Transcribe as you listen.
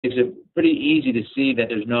makes it pretty easy to see that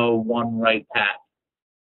there's no one right path.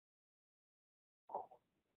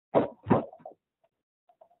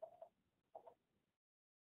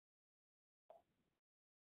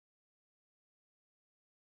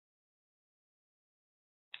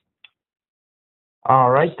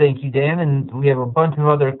 All right, thank you, Dan. And we have a bunch of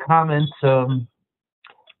other comments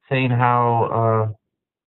saying how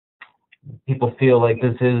people feel like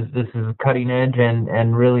this is cutting edge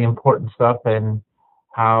and really important stuff, and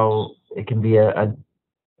how it can be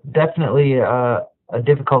definitely a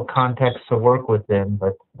difficult context to work within.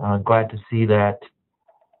 But glad to see that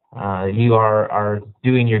you are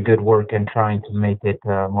doing your good work and trying to make it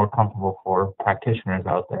more comfortable for practitioners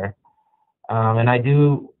out there.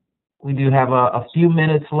 And we do have a few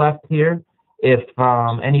minutes left here. If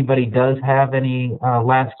anybody does have any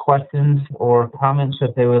last questions or comments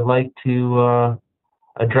that they would like to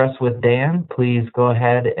address with Dan, please go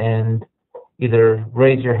ahead and either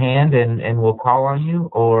raise your hand and we'll call on you,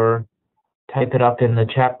 or type it up in the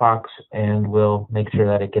chat box and we'll make sure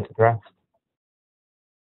that it gets addressed.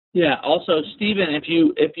 Yeah. Also, Stephen, if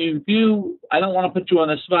you do, I don't want to put you on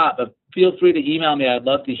the spot, but feel free to email me. I'd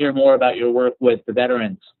love to hear more about your work with the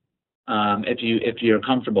veterans, if you're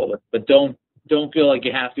comfortable with. But don't feel like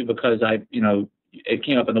you have to, because it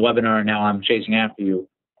came up in the webinar and now I'm chasing after you.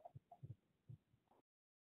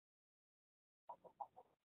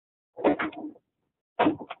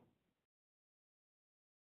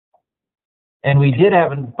 And we did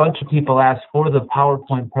have a bunch of people ask for the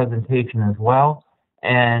PowerPoint presentation as well.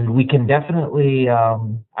 And we can definitely,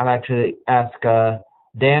 I'll actually ask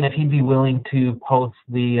Dan if he'd be willing to post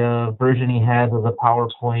the version he has of the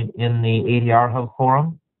PowerPoint in the ADR Hub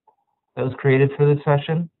forum that was created for this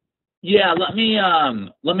session. Yeah, let me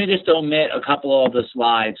just omit a couple of the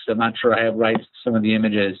slides. I'm not sure I have rights to some of the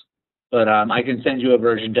images, but I can send you a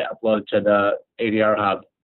version to upload to the ADR Hub.